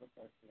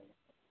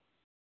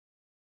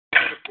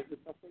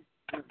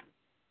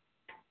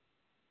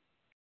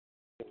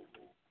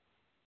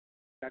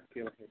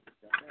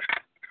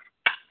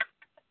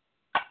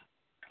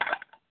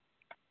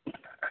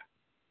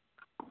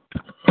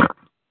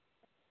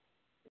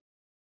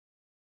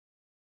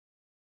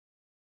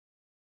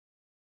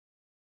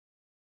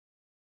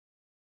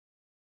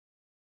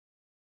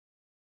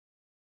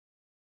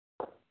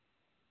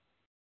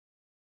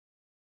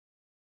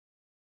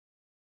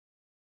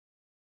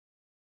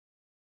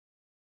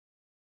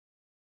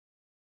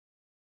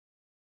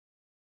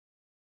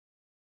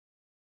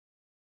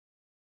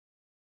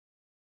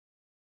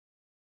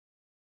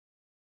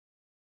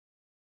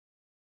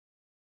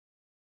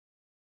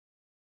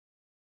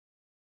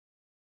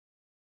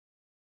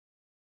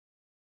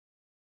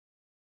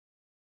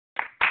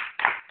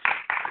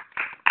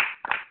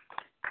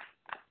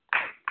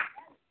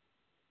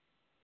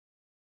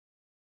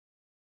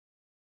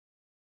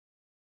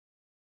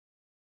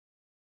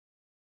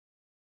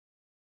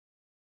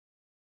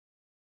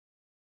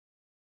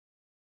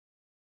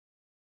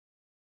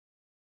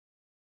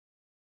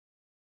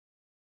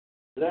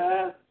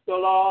 Bless the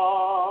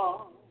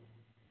Lord,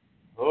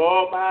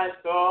 oh my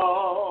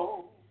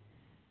soul,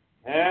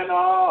 and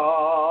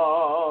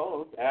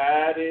all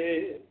that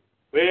is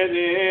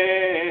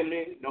within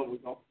me. No, we're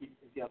going to keep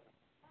together.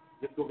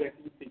 Let's go back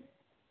to the feet.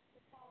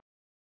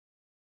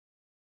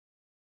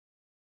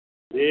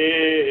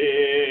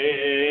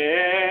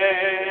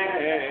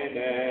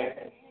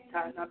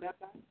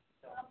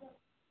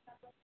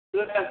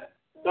 Bless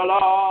the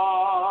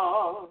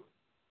Lord,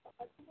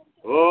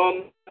 oh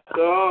my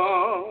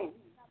soul,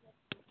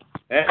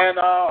 and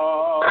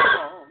all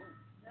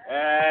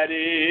that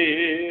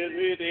is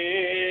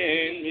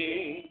within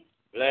me.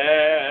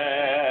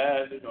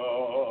 Bless His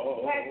holy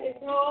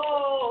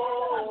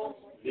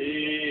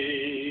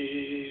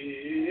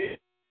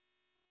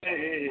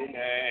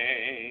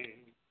name.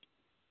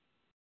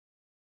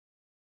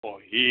 For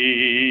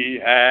He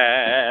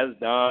has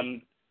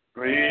done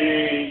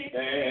great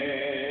things.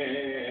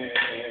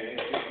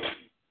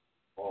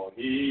 For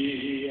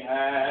He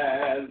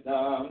has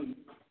done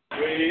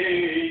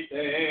great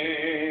things.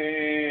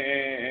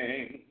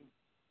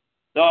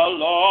 The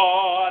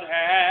Lord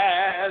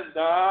has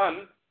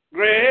done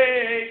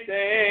great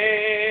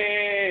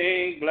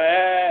things.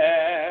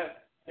 Bless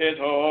His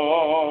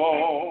holy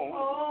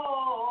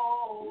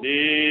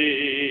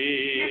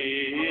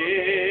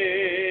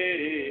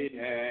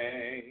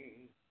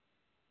name.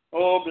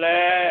 Oh,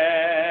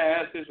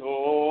 bless His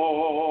holy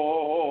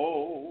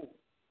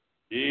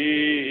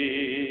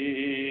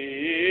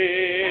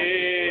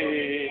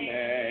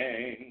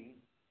name.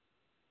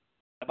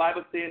 The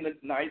Bible says in the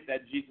night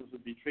that Jesus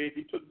was betrayed,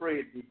 He took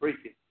bread, He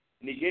broke it,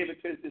 and He gave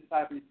it to His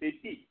disciples. He said,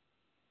 "Eat,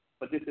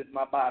 but this is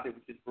my body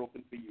which is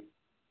broken for you."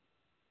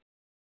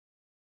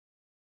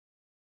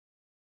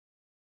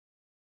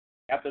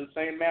 After the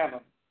same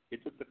manner, He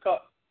took the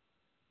cup.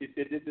 He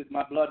said, "This is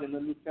my blood in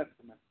the New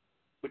Testament,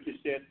 which is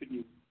shed for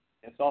you.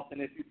 As often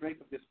as you drink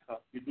of this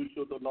cup, you do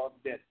show the Lord's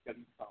death till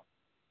He comes."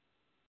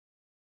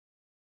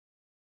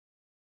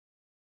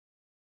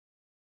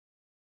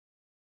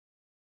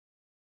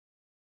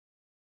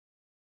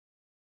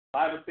 The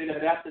Bible says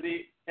that after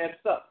they had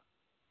supped,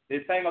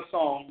 they sang a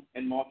song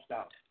and marched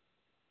out.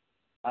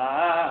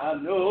 I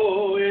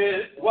know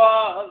it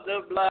was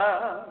the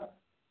blood.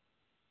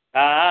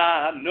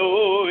 I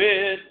know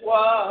it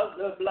was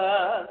the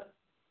blood.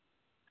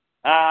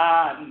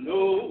 I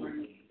know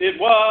it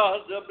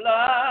was the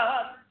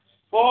blood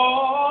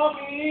for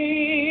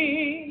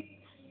me.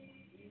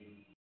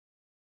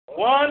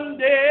 One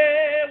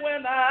day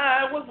when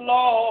I was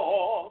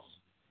lost,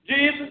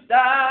 Jesus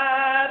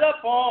died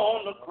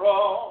upon the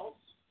cross,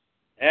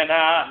 and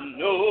I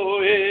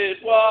know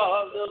it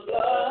was the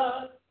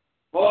blood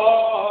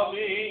for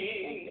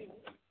me.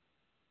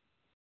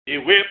 He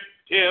whipped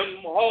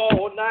Him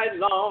all night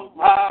long,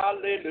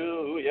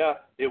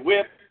 hallelujah. He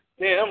whipped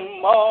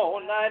Him all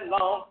night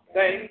long,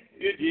 thank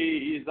you,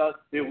 Jesus.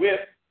 He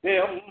whipped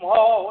Him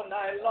all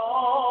night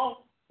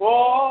long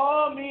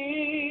for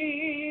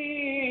me.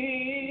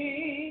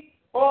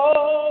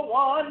 Oh,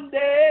 one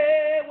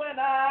day when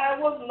I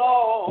was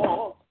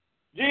lost,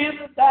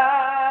 Jesus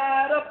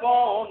died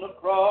upon the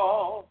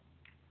cross,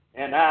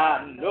 and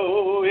I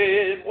know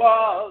it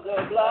was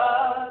the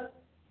blood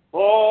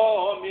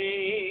for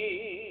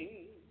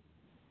me.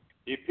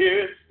 He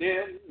pierced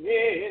Him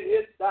in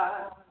His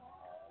side.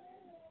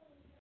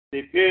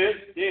 He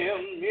pierced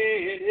Him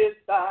in His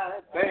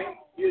side. Thank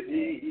you,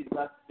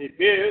 Jesus. He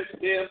pierced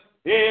Him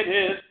in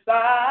His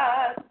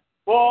side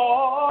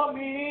for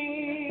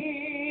me.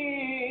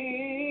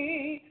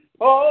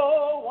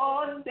 Oh,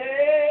 one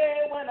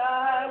day when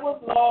I was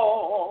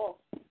lost,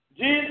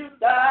 Jesus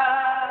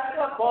died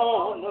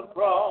upon the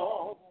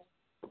cross,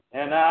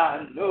 and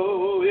I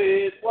know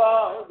it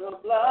was the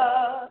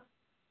blood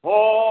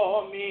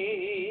for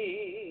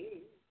me.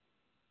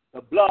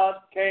 The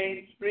blood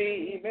came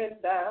streaming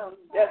down,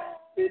 yes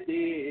it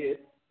did.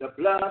 The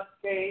blood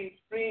came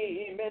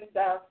streaming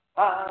down,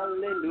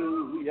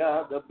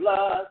 hallelujah. The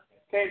blood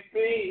came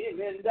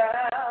streaming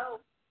down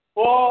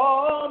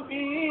for me.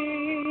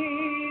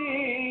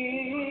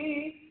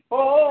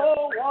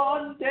 Oh,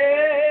 one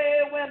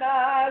day when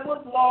I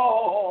was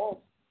lost,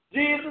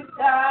 Jesus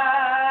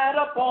died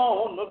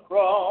upon the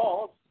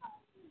cross,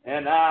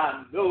 and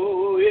I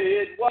knew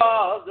it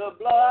was the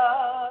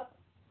blood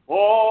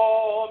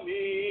for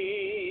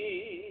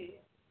me.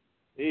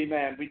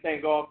 Amen. We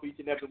thank God for each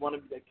and every one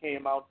of you that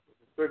came out to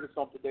the service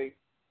on today.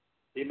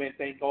 Amen.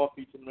 Thank God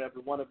for each and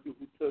every one of you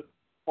who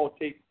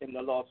partake in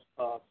the Lord's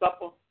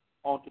Supper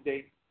on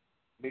today.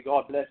 May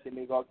God bless you.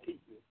 May God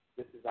keep you.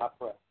 This is our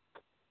prayer.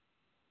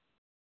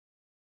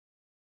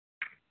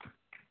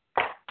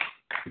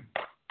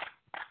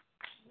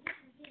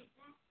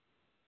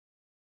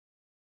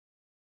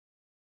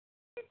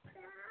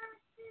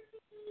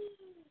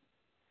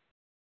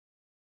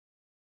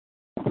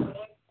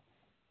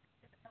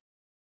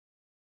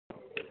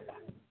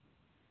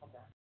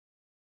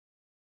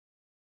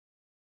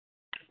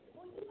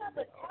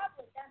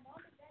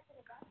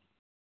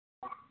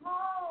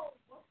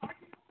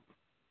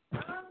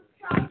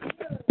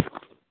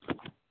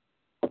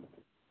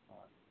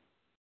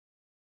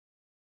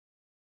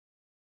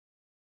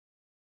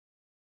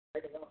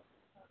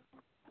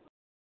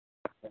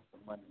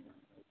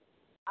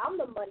 I'm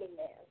the money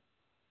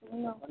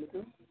man. No.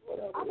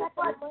 I got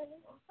that money.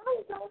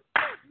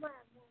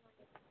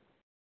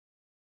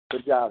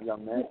 Good job,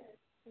 young man.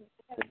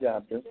 Good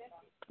job, dude.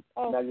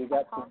 Now you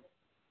got some.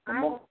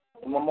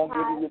 Mom give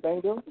you your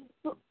thing, dude?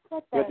 You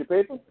got your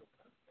paper?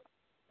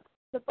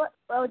 The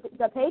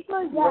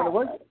paper? You going to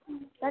work?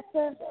 That's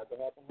the...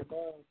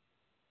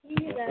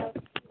 Yeah.